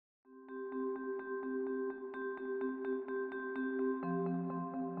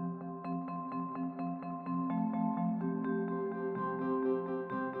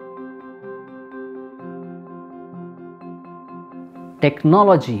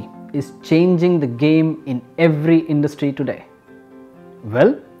Technology is changing the game in every industry today.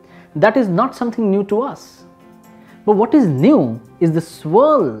 Well, that is not something new to us. But what is new is the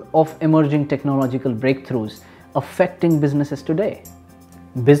swirl of emerging technological breakthroughs affecting businesses today.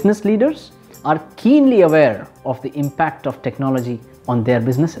 Business leaders are keenly aware of the impact of technology on their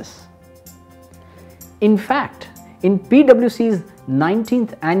businesses. In fact, in PwC's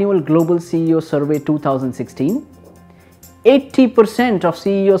 19th Annual Global CEO Survey 2016, 80% of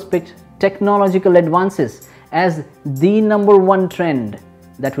CEOs picked technological advances as the #1 trend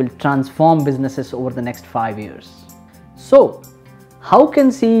that will transform businesses over the next 5 years. So, how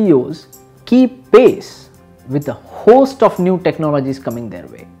can CEOs keep pace with the host of new technologies coming their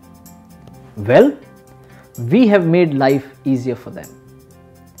way? Well, we have made life easier for them.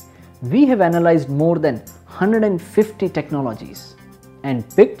 We have analyzed more than 150 technologies and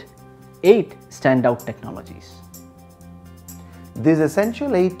picked 8 standout technologies. These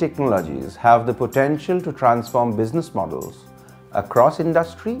essential 8 technologies have the potential to transform business models across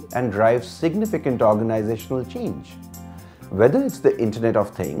industry and drive significant organizational change. Whether it's the Internet of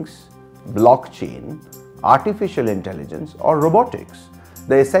Things, blockchain, artificial intelligence, or robotics,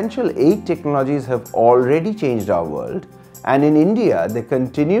 the essential 8 technologies have already changed our world, and in India, they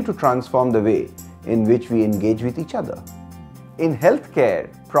continue to transform the way in which we engage with each other. In healthcare,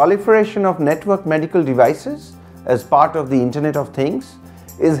 proliferation of network medical devices as part of the Internet of Things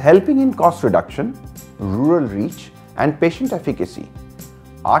is helping in cost reduction, rural reach, and patient efficacy.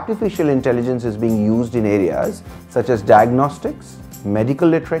 Artificial intelligence is being used in areas such as diagnostics, medical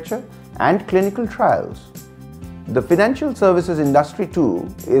literature, and clinical trials. The financial services industry too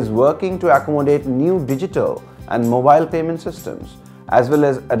is working to accommodate new digital and mobile payment systems as well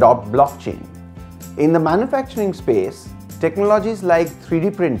as adopt blockchain. In the manufacturing space, technologies like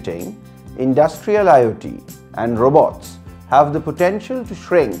 3D printing, industrial IoT, and robots have the potential to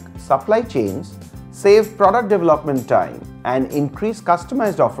shrink supply chains, save product development time, and increase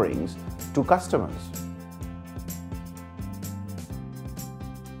customized offerings to customers.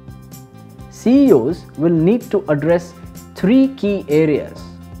 CEOs will need to address 3 key areas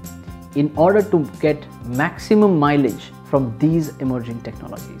in order to get maximum mileage from these emerging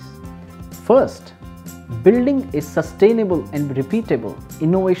technologies. First, building a sustainable and repeatable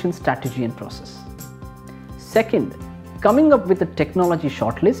innovation strategy and process. Second, coming up with a technology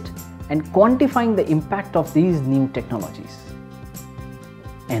shortlist and quantifying the impact of these new technologies.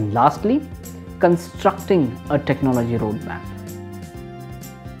 And lastly, constructing a technology roadmap.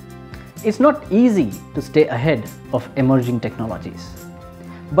 It's not easy to stay ahead of emerging technologies,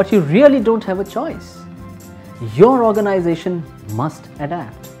 but you really don't have a choice. Your organization must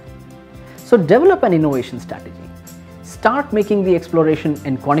adapt. So develop an innovation strategy. Start making the exploration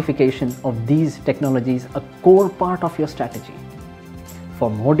and quantification of these technologies a core part of your strategy. For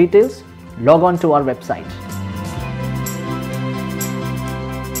more details, log on to our website.